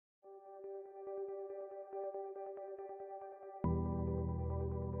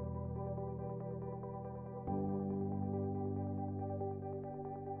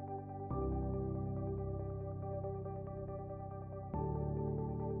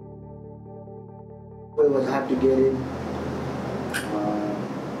It was hard to get in.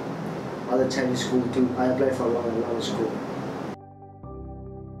 Other Chinese school too. I applied for a lot of school.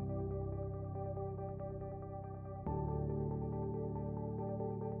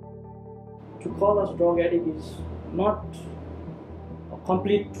 To call us drug addict is not a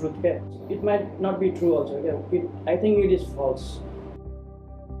complete truth. Yeah. It might not be true also. Yeah. I think it is false.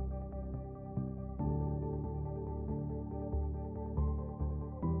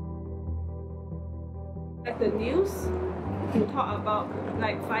 Like the news to talk about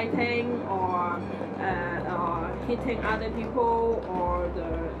like fighting or hitting other people or the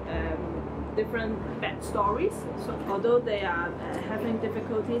different bad stories. So although they are having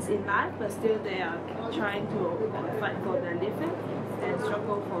difficulties in life, but still they are trying to fight for their living and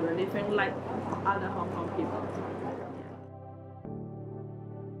struggle for their living like other Hong Kong people.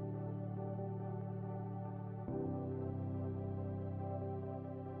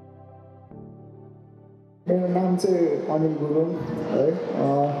 मेरो नाम चाहिँ अनिल गुरुङ है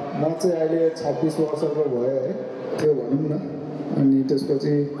म चाहिँ अहिले 26 वर्षको भएँ है त्यो भनौँ न अनि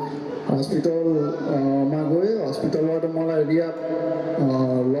त्यसपछि हस्पिटलमा गएँ हस्पिटलबाट मलाई रिहाब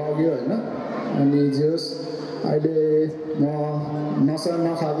लग्यो हैन अनि जस अहिले म नसा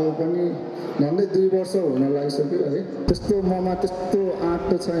नखाएको पनि झन्डै 2 वर्ष हुन लागिसक्यो है त्यस्तो ममा त्यस्तो आँट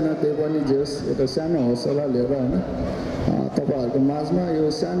त छैन त्यही पनि जस एउटा सानो हौसला लिएर हैन तपाईहरुको माझमा यो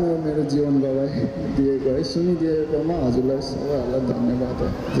सानो मेरो जीवन गवाई दिएको है सुनिदिएकोमा हजुरलाई सबैलाई धन्यवाद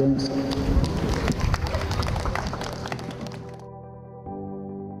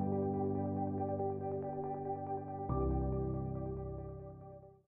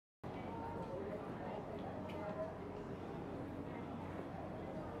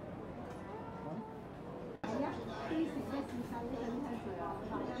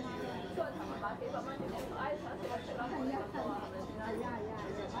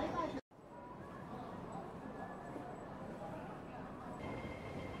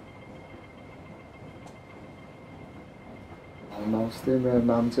नमस्ते मेरो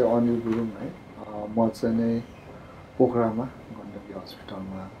नाम चाहिँ अनिल गुरुङ है म चाहिँ नै पोखरामा गण्डकी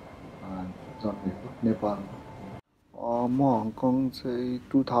हस्पिटलमा जन्मेको नेपालमा म हङकङ चाहिँ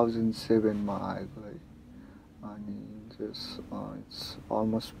 2007 मा आएको है अनि it's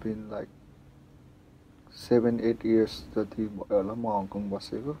almost been like 7-8 years जति भयो होला म हङकङ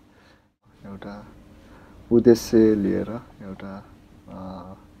बसेको एउटा उद्देश्य लिएर एउटा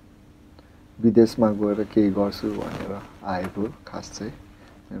विदेशमा गएर केही गर्छु भनेर आएको खास चाहिँ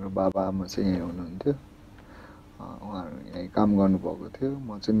मेरो बाबा आमा चाहिँ यहीँ हुनुहुन्थ्यो उहाँहरू यहीँ काम गर्नुभएको थियो म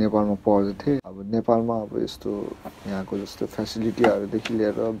चाहिँ नेपालमा पढ्दै थिएँ अब नेपालमा अब यस्तो यहाँको जस्तो फेसिलिटीहरूदेखि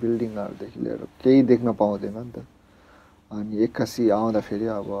लिएर बिल्डिङहरूदेखि लिएर केही देख्न पाउँदैन नि त अनि एक्कासी आउँदाखेरि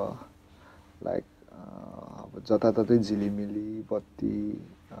अब लाइक अब जताततै झिलिमिली बत्ती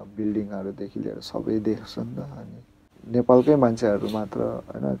बिल्डिङहरूदेखि लिएर सबै देख्छ नि त अनि नेपालकै मान्छेहरू मात्र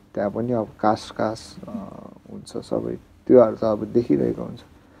हैन त्यहाँ पनि अब कास हुन्छ सबै त्योहरू त अब देखिरहेको हुन्छ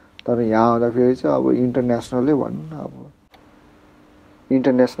तर यहाँ आउँदाखेरि चाहिँ अब इन्टरनेसनलै भनौँ न अब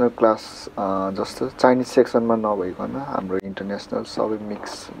इन्टरनेसनल क्लास जस्तो चाइनिज सेक्सनमा नभइकन हाम्रो इन्टरनेसनल सबै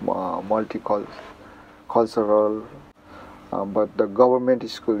mix multicultural but the government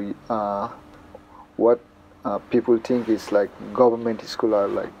school what people think is like government school are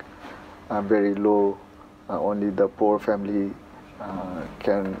like very low only the poor family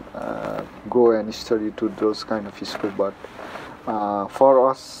can go and study to those kind of school but for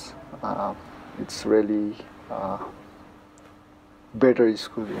us it's really better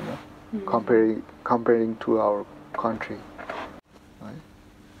school you know comparing to our country right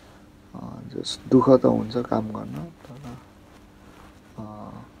just दुःख त हुन्छ काम गर्न तर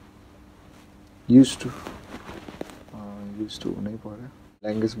used to हुनै पर्यो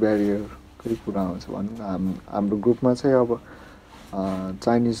language ब्यारियरकै कुरा हुन्छ भनौँ न हाम्रो ग्रुपमा चाहिँ अब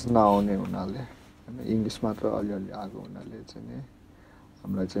चाइनिज नआउने हुनाले हैन इङ्ग्लिस मात्र अलिअलि आएको हुनाले चाहिँ नि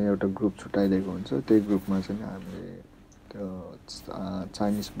हामीलाई चाहिँ एउटा ग्रुप छुट्याइदिएको हुन्छ त्यही ग्रुपमा चाहिँ हामीले त्यो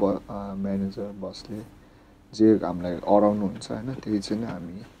चाइनिज म्यानेजर बसले जे हामीलाई अराउनुहुन्छ हैन त्यही चाहिँ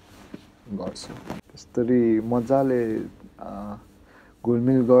हामी गर्छौँ त्यसरी मजाले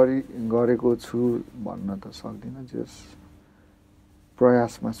घुलमिल गरेको छु भन्न त सक्दिनँ जस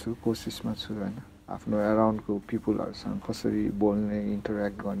प्रयासमा छु कोसिसमा छु हैन आफ्नो अराउन्डको पिपलहरुसँग कसरी बोल्ने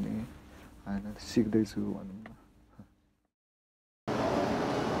इन्टरेक्ट गर्ने हैन सिक्दै छु भनौँ न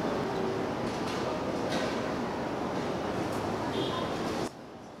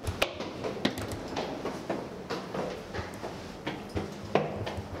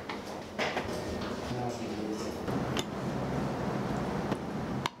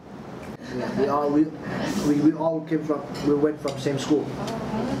We all we went from same school.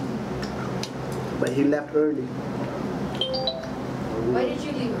 but he left early. Why did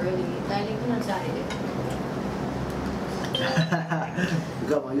you leave early? Dining on Saturday.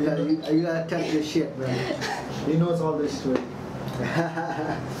 Come on, you gotta tell your shit, man. He knows all this story.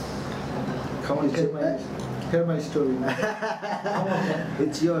 Come on, hear my story, man. Come on, man.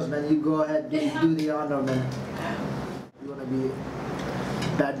 It's yours, man. You go ahead, do the honor, man. You wanna be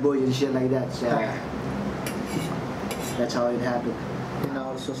bad boys and shit like that, so that's how it happened. In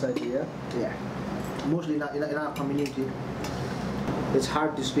our society, yeah? Yeah. Mostly not in our community. It's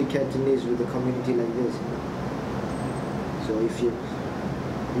hard to speak Cantonese with a community like this. So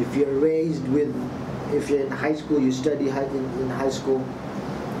if you're raised with, if you're in high school, you study in high school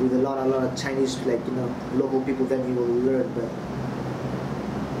with a lot of Chinese, like, you know, local people, then you will learn. But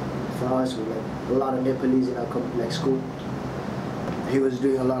for us, we like a lot of Nepalese in our like school. He was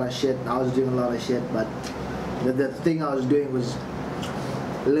doing a lot of shit. I was doing a lot of shit, but the thing I was doing was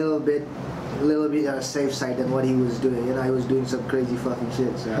a little bit on a safe side than what he was doing. You know, he was doing some crazy fucking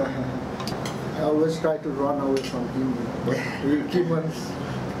shit. So I always try to run away from him, but we keep on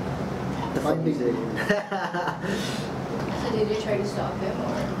finding him. So did you try to stop him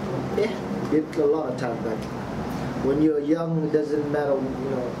or? Yeah, it a lot of time, but when you're young, it doesn't matter. You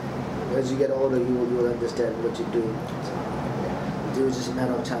know, as you get older, you will understand what you're doing. So, yeah, it was just a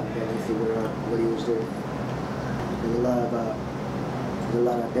matter of time then you figure out what he was doing. There's a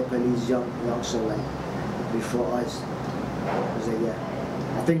lot of Nepalese youngsters like before us. It was like, yeah.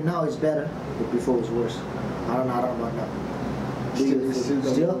 I think now it's better, but before it was worse. I don't know about now.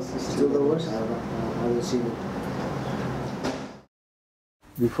 Still the worst? I don't know. I haven't seen it.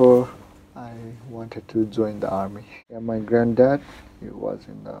 Before I wanted to join the army, yeah, my granddad, he was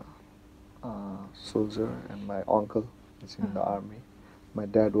in the soldier, and my uncle is in the army. My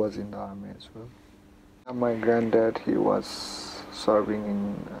dad was in the army as well. And my granddad, he was serving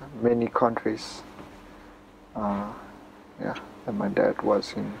in many countries. Yeah, and my dad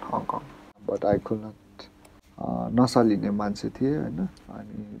was in Hong Kong. But I could not नसा लिने मान्छे थिएँ हैन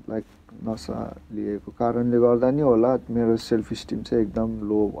अनि like नसा लिएको कारणले गर्दा नि होला मेरो सेल्फ स्टिम चाहिँ एकदम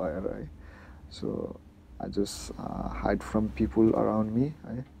लो भएर है so I just hide from people around me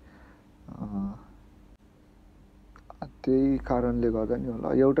है त्यही कारणले गर्दा नि होला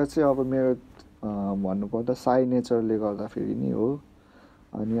एउटा चाहिँ अब मेरो भन्नुपर्दा साई नेचरले गर्दाखेरि नि हो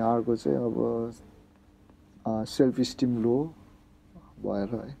अनि अर्को चाहिँ अब सेल्फ स्टिम लो भएर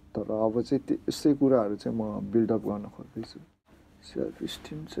है तर अब चाहिँ यस्तै कुराहरू चाहिँ म बिल्डअप गर्न खोज्दैछु सेल्फ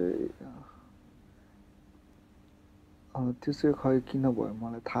स्टिम चाहिँ त्यो चाहिँ खै किन भयो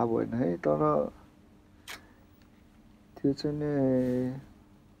मलाई थाहा भएन है तर त्यो चाहिँ नि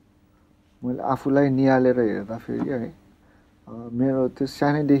मैले आफूलाई निहालेर हेर्दाखेरि है मेरो त्यो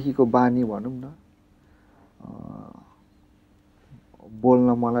सानैदेखिको बानी भनौँ न बोल्न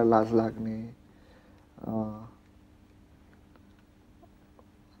मलाई लाज लाग्ने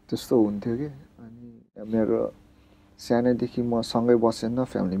त्यस्तो हुन्थ्यो कि अनि मेरो सानैदेखि म सँगै बसेन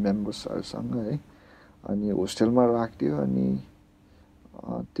फ्यामिली मेम्बर्सहरूसँग है अनि होस्टेलमा राख्थ्यो अनि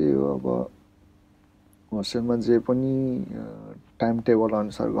त्यो अब होस्टेलमा जे पनि टाइम टेबल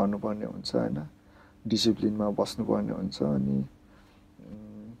अनुसार गर्नुपर्ने हुन्छ हैन डिसिप्लिनमा बस्नुपर्ने हुन्छ अनि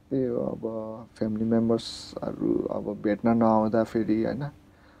त्यही हो अब फ्यामिली मेम्बर्सहरू अब भेट्न नआउँदा फेरि हैन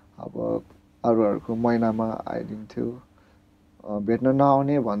अब अरूहरूको महिनामा आइदिन्थ्यो भेट्न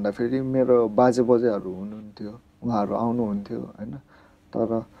नआउने भन्दाखेरि मेरो बाजे बजेहरू हुनुहुन्थ्यो उहाँहरू आउनुहुन्थ्यो हैन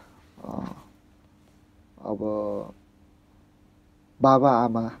तर अब बाबा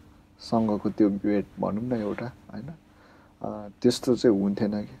आमासँगको त्यो भेट भनौँ न एउटा हैन त्यस्तो चाहिँ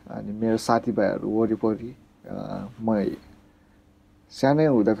हुन्थेन कि अनि मेरो साथीभाइहरू वरिपरि म सानै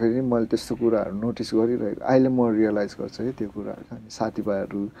हुँदाखेरि मैले त्यस्तो कुराहरू नोटिस गरिरहेको अहिले म रियलाइज गर्छु है त्यो कुराहरू अनि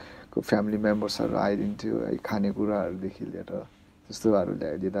साथीभाइहरूको फ्यामिली मेम्बर्सहरू आइदिन्थ्यो है खानेकुराहरूदेखि लिएर त्यस्तोहरू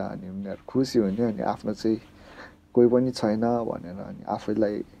ल्याइदिँदा अनि उनीहरू खुसी हुन्थ्यो अनि आफ्नो चाहिँ कोही पनि छैन भनेर अनि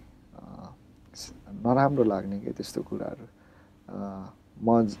आफैलाई नराम्रो लाग्ने के त्यस्तो कुराहरू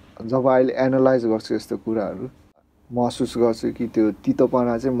म जब अहिले एनालाइज गर्छु यस्तो कुराहरू महसुस गर्छु कि त्यो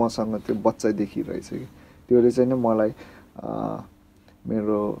तितोपना चाहिँ मसँग त्यो बच्चादेखि रहेछ कि त्यसले चाहिँ नि मलाई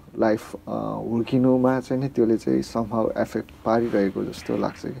मेरो लाइफ हुर्किनुमा चाहिँ नि त्यसले चाहिँ समहाउ एफेक्ट पारिरहेको जस्तो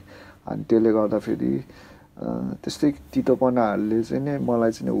लाग्छ कि अनि त्यसले गर्दाखेरि त्यस्तै तितोपनाहरूले चाहिँ नि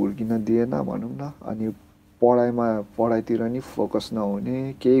मलाई चाहिँ हुर्किन दिएन भनौँ न अनि पढाइतिर नि फोकस नहुने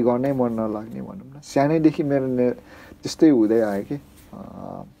केही गर्नै मन नलाग्ने भनौँ न सानैदेखि मेरो त्यस्तै हुँदै आयो कि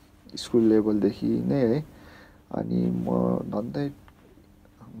स्कुल लेभलदेखि नै है अनि म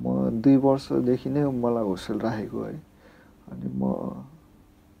 2 वर्षदेखि नै मलाई होस्टेल राखेको है अनि म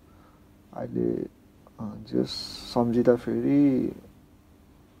अहिले जस सम्झिँदा फेरि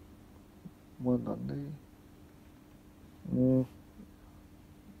म झन्डै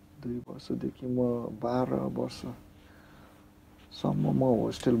 2 वर्षदेखि म 12 वर्षसम्म म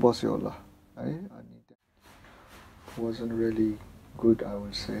होस्टेल बस्यो होला है अनि wasn't really good I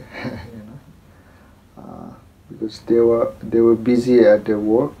would say you know because they were busy at their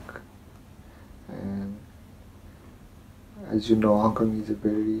work and as you know Hong Kong is a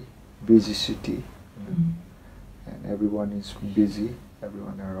very busy city you know? And everyone is busy,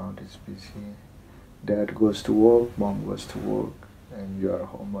 everyone around is busy. Dad goes to work, mom goes to work, and you are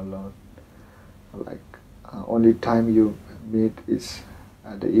home alone. Like only time you meet is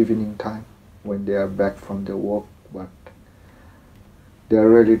at the evening time when they are back from their work, but they are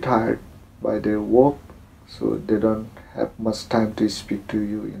really tired by their work, so they don't have much time to speak to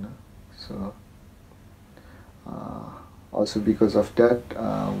you, you know. So also because of that,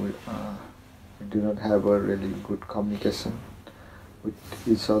 we do not have a really good communication with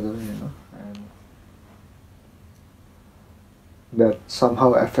each other, you know, and that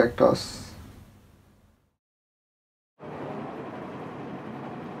somehow affect us.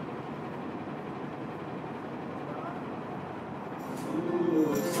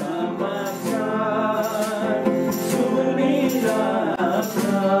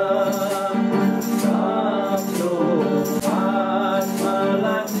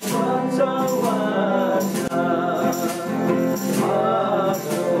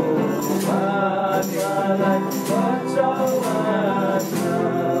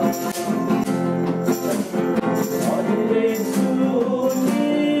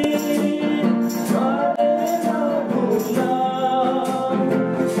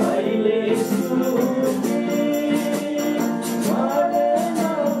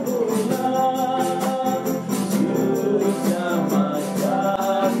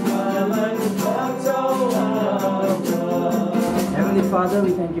 Father,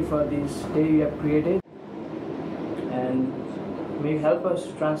 we thank you for this day you have created, and may you help us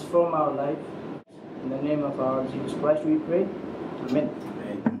to transform our life. In the name of our Jesus Christ we pray. Amen.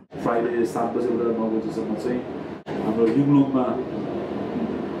 Friday 7 बजेबाट 9 बजेसम्म चाहिँ हाम्रो युङलोङमा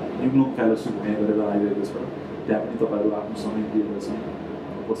युङलोङ fellowship हुने गरेर आइरहेको छ। त्यहाँ पनि तपाईँहरू आफ्नो समय दिएर चाहिँ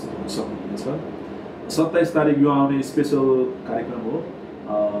उपस्थित हुन सक्नुहुनेछ। 27 तारिक यो आउने स्पेसल कार्यक्रम हो।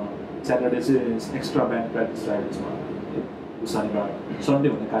 स्याटरडे चाहिँ एक्स्ट्रा ब्यान्ड प्र्याक्टिस राखेको छ। शनिबार सन्डे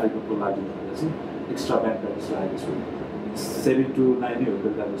हुने कार्यक्रमको लागि भनेर चाहिँ एक्स्ट्रा ब्यान्ड प्र्याक्टिस राखेको छु। 7 to 9 नै हो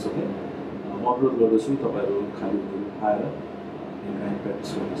बेलुकाको समय। म अनुरोध गर्दछु तपाईँहरू खाली आएर ब्यान्ड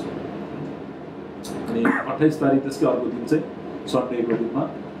प्र्याक्टिस गर्नेछु। अनि 28 तारिक त्यसकै अर्को दिन चाहिँ सन्डेको दिनमा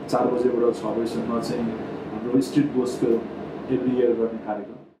 4 बजेबाट 6 बजेसम्म चाहिँ हाम्रो स्ट्रिट गोस्पेल एभ्री इयर गर्ने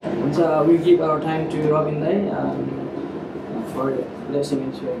कार्यक्रम हुन्छ। We give our time to Robin Lai for blessing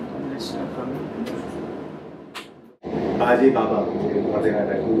and sharing. Let's start from you. बाजे बाबाहरूले गर्दै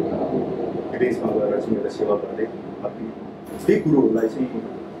आइरहेको विदेशमा गएर चाहिँ एउटा सेवा गर्दै त्यही कुरोहरूलाई चाहिँ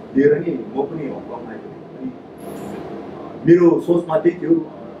लिएर नि म पनि हङकङ आएको थिएँ। अनि मेरो सोचमा त्यही थियो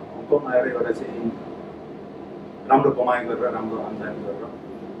हङकङ आएर एउटा चाहिँ राम्रो कमाइ गरेर राम्रो आमदानी गरेर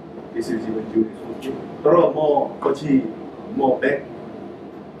त्यसरी जीवन जिउने सोच थियो। तर म पछि म ब्याक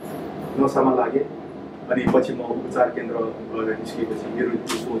नसामा लागेँ अनि पछि म उपचार केन्द्र गएर निस्किएपछि मेरो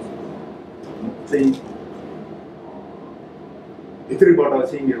त्यो सोच चाहिँ भित्रैबाट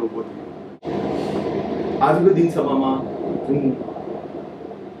चाहिँ मेरो बदलियो। आजको दिनसम्ममा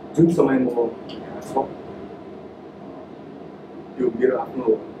जुन समय म छ त्यो मेरो आफ्नो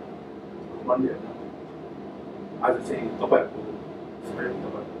मनले होइन, आज चाहिँ तपाईँहरूको सहयोग,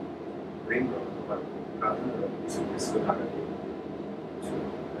 तपाईँहरूको प्रेम र तपाईँहरूको प्रार्थना र यसको कारणले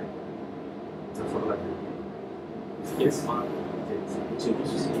यसमा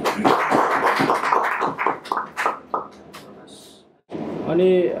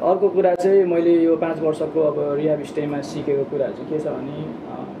अनि अर्को कुरा चाहिँ मैले यो 5 वर्षको अब रिहाब स्टेमा सिकेको कुराहरू चाहिँ के छ भने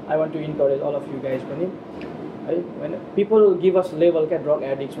I want to encourage all of you guys पनि है। होइन पिपल गिभ अस लेभल क्या ड्रग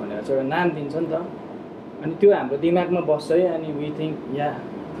एडिक्ट्स भनेर चाहिँ एउटा नाम दिन्छ नि त। अनि त्यो हाम्रो दिमागमा बस्छ है। अनि वी थिङ्क या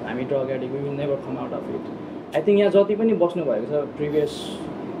हामी drug addict we will never come out of it. I think यहाँ जति पनि बस्नुभएको छ प्रिभियस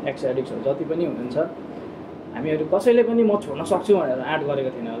एक्स एडिक्ट्सहरू जति पनि हुनुहुन्छ हामीहरू कसैले पनि म छोड्न सक्छु भनेर आँट गरेको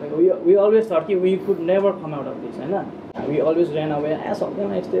थिएन। वी अलवेज थट कि we could never come out of this होइन। वी अलवेज ऱ्यान अवे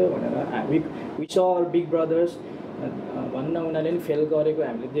सक्दैन यस्तै हो भनेर वी स आवर बिग ब्रदर्स भन्न उनीहरूले पनि फेल गरेको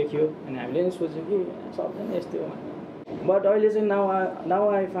हामीले देख्यो अनि हामीले पनि सोच्यौँ कि सक्दैन यस्तै हो भनेर। बट अहिले चाहिँ now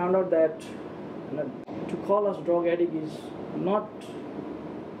I found out that to call us drug addict is not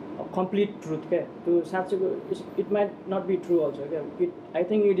a complete truth क्या। त्यो साँच्चैको it might not be true also क्या। I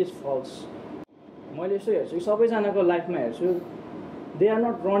think it is false. मैले यसो हेर्छु सबैजनाको लाइफमा हेर्छु they are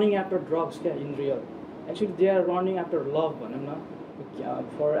not running after drugs क्या in real. Actually they are running after love भनौँ न,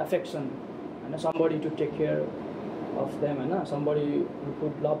 for affection and somebody to take care of them, and somebody who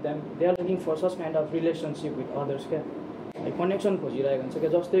could love them. They are looking for such kind of relationship with others, like connection खोजिरहेको हुन्छ क्या.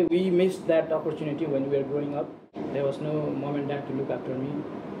 जस्तै we missed that opportunity when we were growing up. There was no mom and dad to look after me,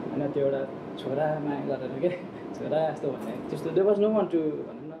 होइन त्यो एउटा छोरा माया गरेर के छोरा जस्तो भन्ने त्यस्तो there was no one to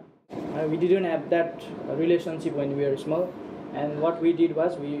भनौँ न. We didn't have that relationship when we were small, and what we did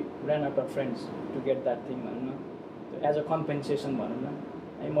was we ran out of friends to get that thing भनौँ न, as a compensation भनौँ न.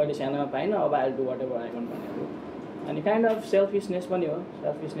 अनि मैले सानोमा पाइनँ, अब I'll do whatever I want भनेको. अनि kind of selfishness पनि हो.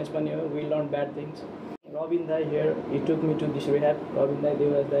 We learned bad things. Robin Dai here, he took me to this rehab. Robin Dai,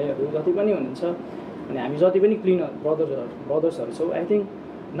 Devas Daiहरू जति पनि हुनुहुन्छ, अनि हामी जति पनि क्लिन ब्रदर्सहरू छौँ. I think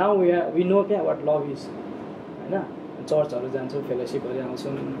now we know क्या what love is, होइन. चर्चहरू जान्छौँ, फेलोसिपहरू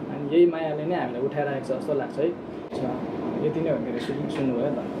आउँछौँ, अनि यही मायाले नै हामीलाई उठाइरहेको छ जस्तो लाग्छ है. यति नै हो मेरो सुन्नुभयो.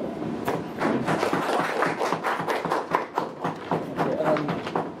 धन्यवाद.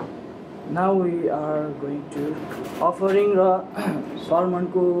 Now we are going to offering र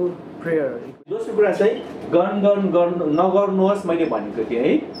sermonको prayer. दोस्रो कुरा चाहिँ गर्नु नगर्नुहोस् मैले भनेको थिएँ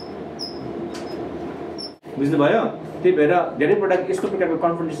है, बुझ्नुभयो. त्यही भएर धेरै पटक यस्तो प्रकारको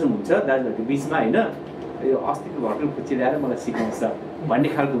कन्फ्रन्टेसन हुन्छ दाजुभाइको बिचमा, होइन. यो अस्तिको घरको खुच्ची ल्याएर मलाई सिकाउँछ भन्ने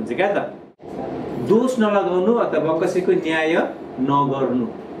खालको हुन्छ क्या त. दोष नलगाउनु अथवा कसैको न्याय नगर्नु.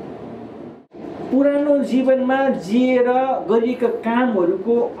 पुरानो जीवनमा जिएर गरिएका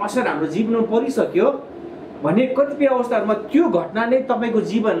कामहरूको असर हाम्रो जीवनमा परिसक्यो भने कतिपय अवस्थाहरूमा त्यो घटना नै तपाईँको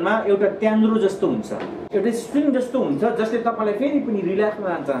जीवनमा एउटा त्यान्द्रो जस्तो हुन्छ, एउटा स्प्रिङ जस्तो हुन्छ, जसले तपाईँलाई फेरि पनि रिल्याक्समा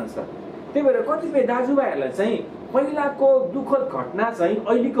जान चाहन्छ. त्यही भएर कतिपय दाजुभाइहरूलाई चाहिँ पहिलाको दुःखद घटना चाहिँ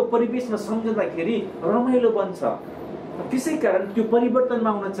अहिलेको परिवेशमा सम्झँदाखेरि रमाइलो बन्छ. त्यसै कारण त्यो परिवर्तनमा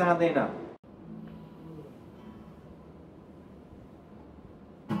आउन चाहँदैन.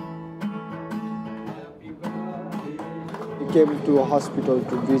 He came to a hospital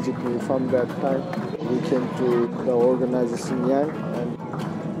to visit me. From that time, we came to the organization Yang, and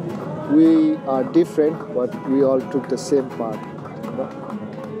we are different, but we all took the same part.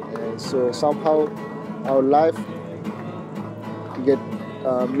 And so somehow our life get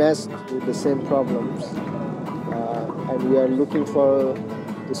messed with the same problems, and we are looking for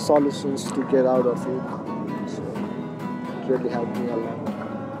the solutions to get out of it. So it really helped me a lot.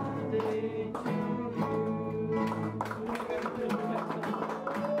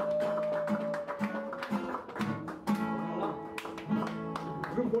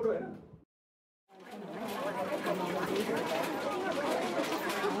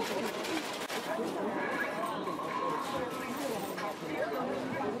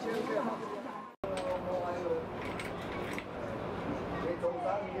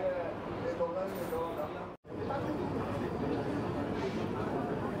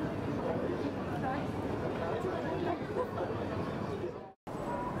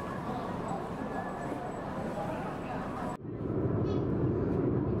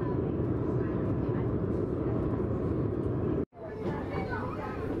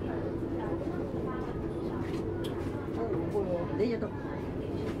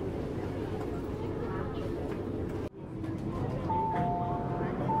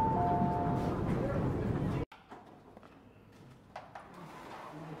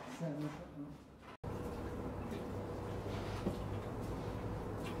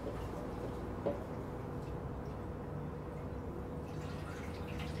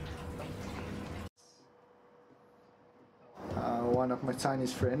 One of my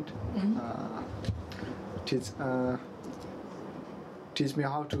Chinese friend teach me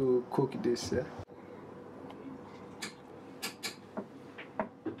how to cook this. Yeah?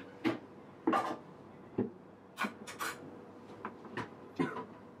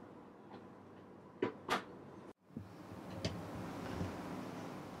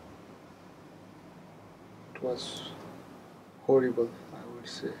 It was horrible, I would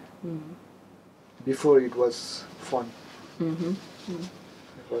say. Before it was fun.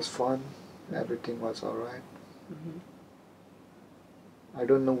 It was fun, everything was alright. I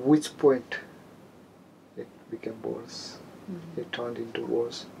don't know which point it became worse. It turned into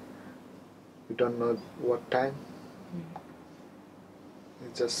worse. We don't know what time.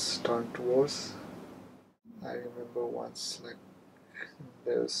 It just turned to worse. I remember once, like,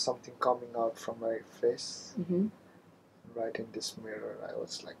 there was something coming out from my face. Right in this mirror, I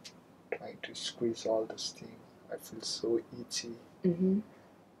was like trying to squeeze all this thing. I feel so itchy, and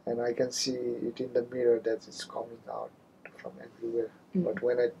I can see it in the mirror that it's coming out from everywhere. But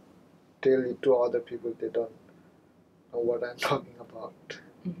when I tell it to other people, they don't know what I'm talking about.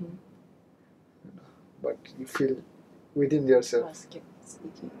 You know? But you feel within yourself.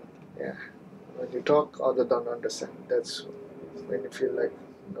 Yeah, when you talk, others don't understand. That's when you feel like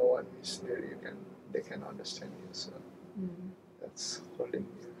no one is there. They can understand you. So that's holding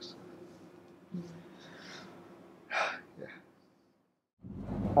you. So. Yeah.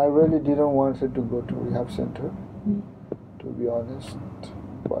 I really didn't want her to go to rehab center, to be honest,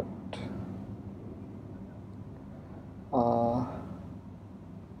 but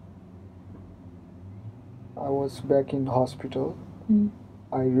I was back in hospital.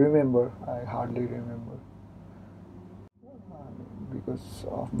 I remember, I hardly remember, because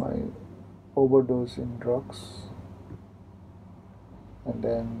of my overdose in drugs. And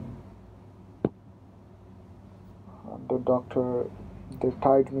then the doctor, they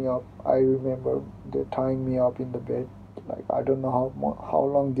tied me up. I remember they tying me up in the bed. Like, I don't know how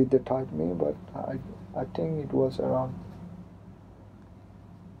long did they tie me, but I think it was around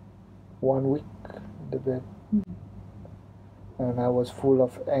 1 week in the bed. And I was full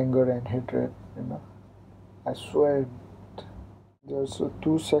of anger and hatred, you know. I swear. There's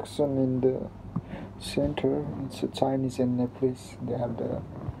two sections in the center. It's a Chinese and Nepalese. They have the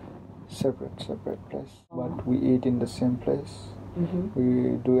separate place. But we eat in the same place.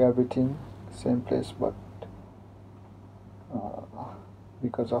 We do everything same place, but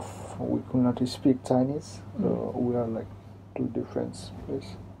because of we could not speak Chinese, so we are like two different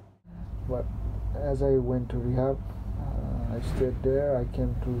places. But as I went to rehab, I stayed there. I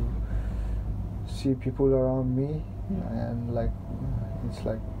came to see people around me, and like it's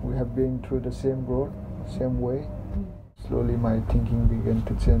like we have been through the same road, same way. Slowly my thinking began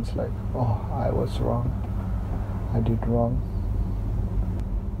to change, like, oh, I was wrong, I did wrong.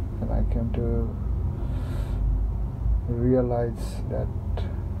 And I came to realize that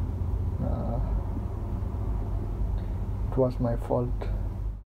it was my fault.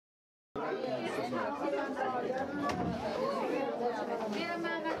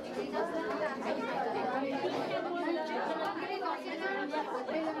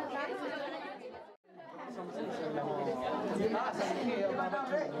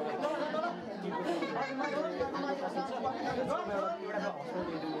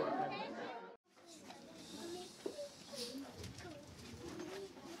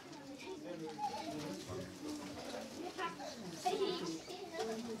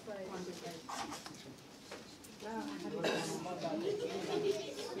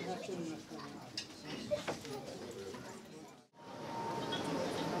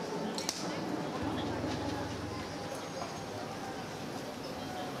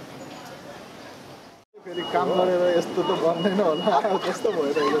 फेरि काम गरेर यस्तो त बन्दैन होला कस्तो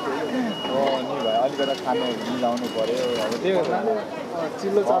भइरहेको थियो नि भाइ अलिकति खानु मिलाउनु पर्यो अब त्यही हो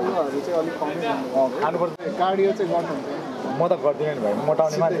चिल्लो चाल्लोहरू चाहिँ अलिक कमै खानुपर्छ कार्डियो चाहिँ गर्नुहुन्छ म त गर्दिनँ नि भाइ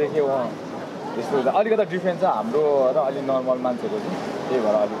मोटाउने मान्छे के हो त्यस्तो अलिकति डिफ्रेन्स छ हाम्रो र अलि नर्मल मान्छेको चाहिँ त्यही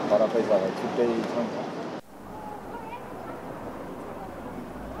भएर अलिक फरकै छ छुट्टै छ नि त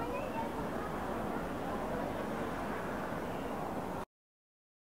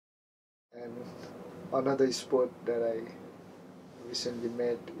Another sport that I recently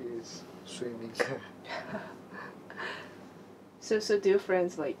met is swimming. So do your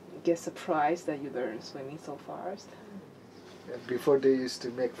friends like get surprised that you learn swimming so fast? And before they used to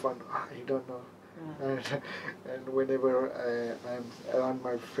make fun, I don't know. And whenever I'm around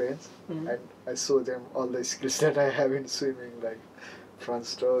my friends, and I show them all the skills that I have in swimming, like front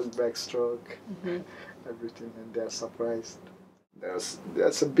stroke, backstroke, everything, and they're surprised.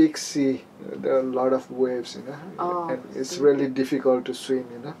 There's a big sea. There are a lot of waves, you know, and it's really difficult to swim,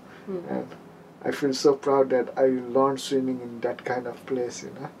 you know. And I feel so proud that I learned swimming in that kind of place,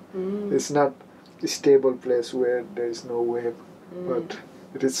 you know. It's not a stable place where there is no wave, but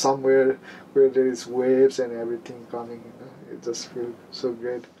it is somewhere where there is waves and everything coming, you know. It just feels so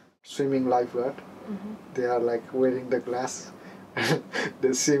great. Swimming lifeguard, they are like wearing the glass.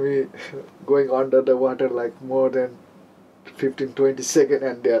 They see me going under the water like more than 15-20 seconds,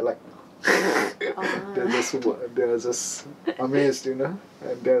 and they're like they're just amazed, you know,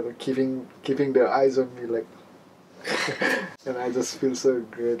 and they're keeping their eyes on me, like and I just feel so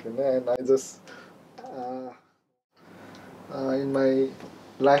great, you know. And I just in my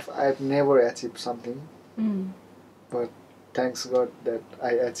life I've never achieved something, but thanks God that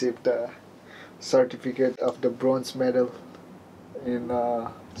I achieved the certificate of the bronze medal in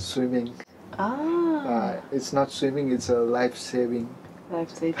swimming. It's not swimming, it's a life-saving.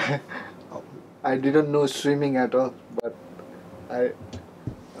 Life-saving. I didn't know swimming at all, but I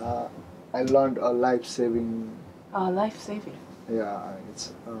learned a life-saving. Life-saving. Yeah,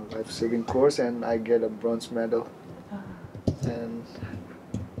 it's a life-saving course, and I get a bronze medal. And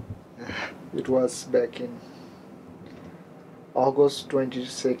it was back in August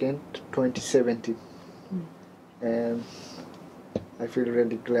 22nd, 2017. And I feel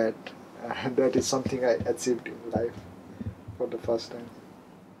really glad. That is something I achieved in life for the first time.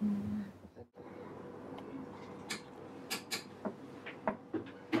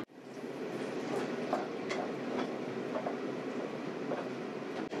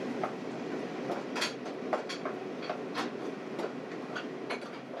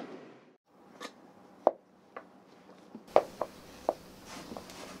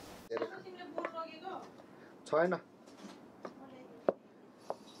 छैन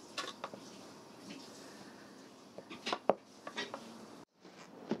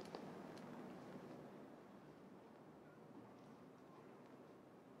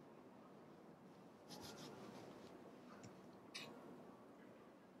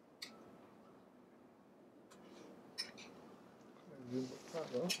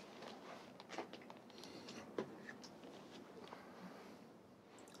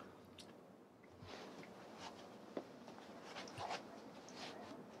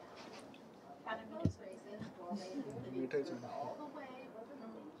मिठै छ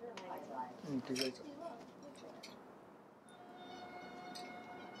ठिकै छ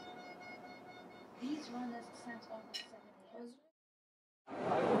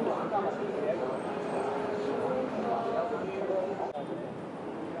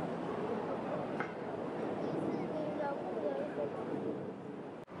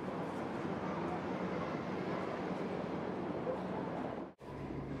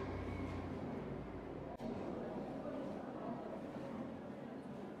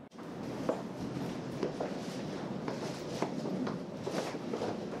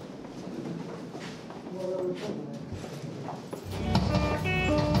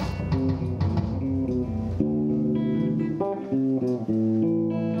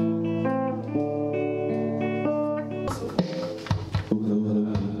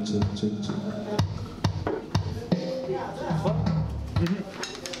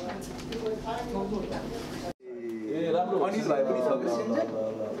अनिल भाइ पनि छ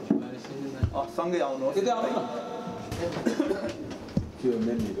सँगै आउनुहोस् त्यो आउनु त्यो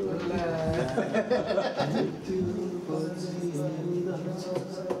मेन हिरो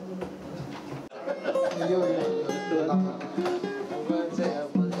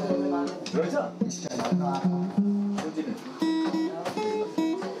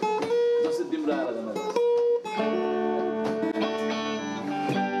जस्तो तिम्रो आएर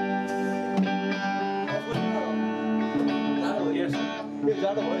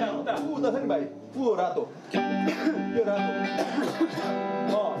जाडो भयो उता उता छ नि भाइ ऊ रातो यो रातो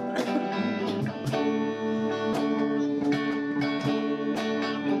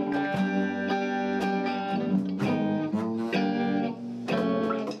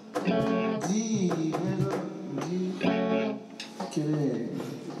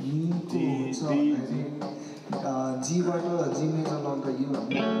जीबाट जिम्मे चलाउँदा यो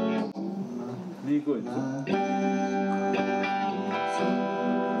दिएको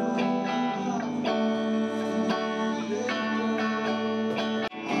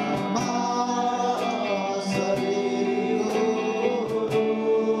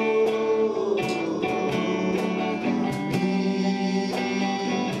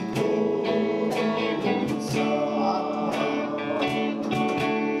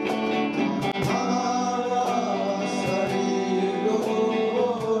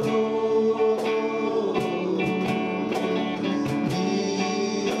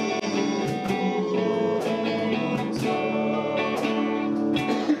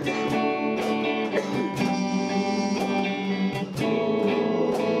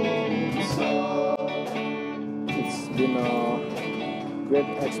great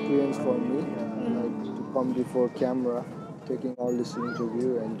experience for me, like to come before camera, taking all this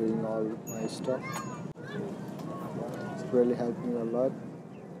interview and doing all my stuff. It's really helped me a lot,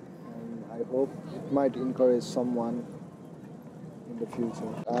 and I hope it might encourage someone in the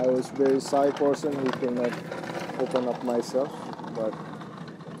future. I was a very shy person who cannot open up myself, but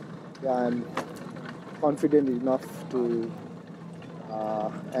yeah, I'm confident enough to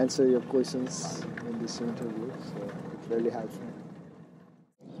answer your questions in this interview, so it really helps me.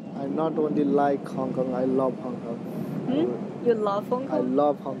 I not only like Hong Kong, I love Hong Kong. You love Hong I Kong?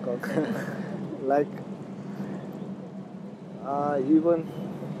 love Hong Kong. Like even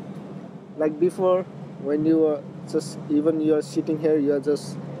like before, when you were just even you're sitting here, you're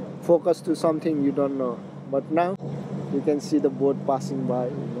just focused to something you don't know. But now you can see the boat passing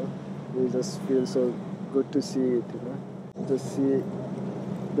by. You just feel so good to see it. Just see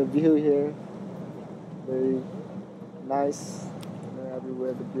the view here, very nice.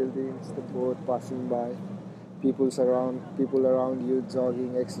 Everywhere, the buildings, the boat passing by, people around you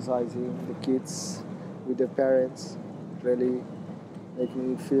jogging, exercising, the kids with their parents. Really make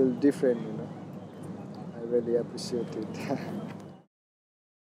me feel different, you know. I really appreciate it.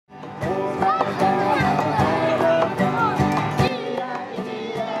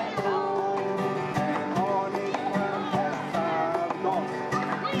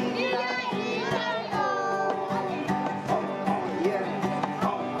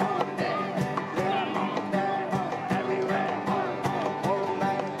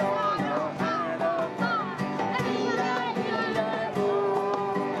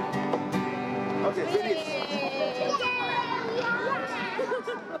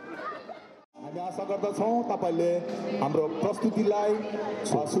 हामी आशा गर्दछौँ तपाईले हाम्रो प्रस्तुतिलाई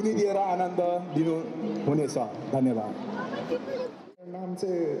सुनिदिएर आनन्द लिनुहुनेछ। धन्यवाद। नाम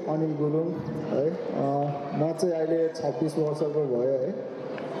चाहिँ अनिल गुरुङ है। म चाहिँ अहिले 26 वर्षको भयो है।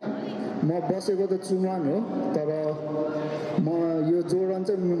 म बसेको त चुमान हो, तर म यो जोर्डन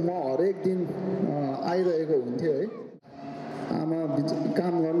चाहिँ म हरेक दिन आइरहेको हुन्थ्यो है। आमा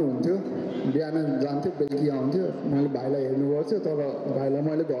काम गर्नुहुन्थ्यो, बिहान जान्थ्यो, बेलुकी आउँथ्यो। मैले भाइलाई हेर्नु पर्थ्यो, तर भाइलाई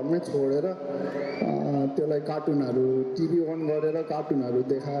मैले घरमै छोडेर त्यसलाई कार्टुनहरू टिभी अन गरेर कार्टुनहरू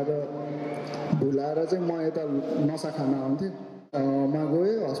देखाएर भुलाएर चाहिँ म यता नसा खान आउँथेँ। मा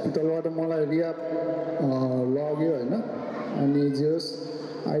गएँ, हस्पिटलबाट मलाई रिहाब लग्यो होइन। अनि जेस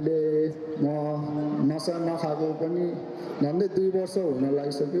अहिले म नसा नखाएको पनि झन्डै 2 वर्ष हुन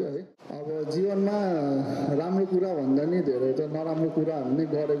लागिसक्यो है। अब जीवनमा राम्रो कुरा भन्दा नि धेरै त नराम्रो कुराहरू नै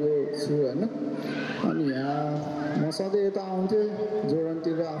गरेको छु होइन। अनि यहाँ म सधैँ यता आउँथेँ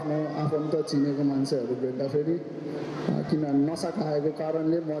जोर्डनतिर आफ्नो आफन्त चिनेको मान्छेहरू भेट्दाखेरि, किनभने नसा खाएको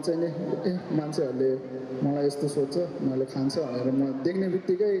कारणले म चाहिँ नि मान्छेहरूले मलाई यस्तो सोध्छ, मैले खान्छ भनेर म देख्ने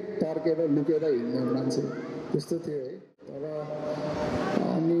बित्तिकै तर्केर लुकेर हिँड्ने मान्छे त्यस्तो थियो है। तर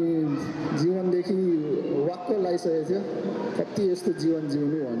अनि जीवनदेखि वाक्क लागिसकेको थियो, कति यस्तो जीवन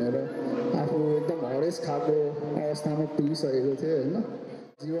जिउनु भनेर आफू एकदम हरेस खाएको अवस्थामा पुगिसकेको थियो होइन।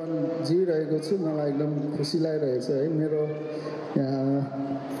 जीवन जिइरहेको छु, मलाई एकदम खुसी लागिरहेको छ है। मेरो यहाँ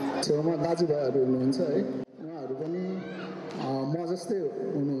छेउमा दाजुभाइहरू हुनुहुन्छ है, उहाँहरू पनि म जस्तै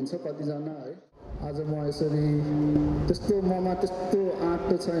हुनुहुन्छ कतिजना है। आज म यसरी त्यस्तो ममा त्यस्तो आँट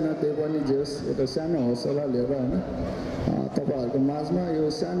त छैन, त्यही पनि जेस एउटा सानो हौसला लिएर होइन तपाईँहरूको माझमा यो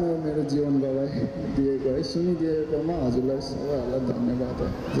सानो मेरो जीवन गवाइदिएको है, सुनिदिएकोमा हजुरलाई सबैहरूलाई धन्यवाद है।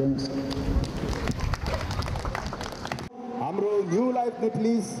 हाम्रो न्यू लाइफ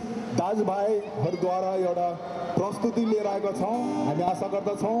नेप्लिज दाजुभाइहरूद्वारा एउटा प्रस्तुति लिएर आएका छौँ। हामी आशा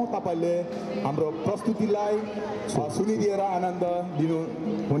गर्दछौँ तपाईँले हाम्रो प्रस्तुतिलाई सुनिदिएर आनन्द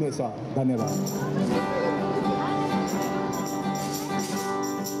लिनुहुनेछ। धन्यवाद।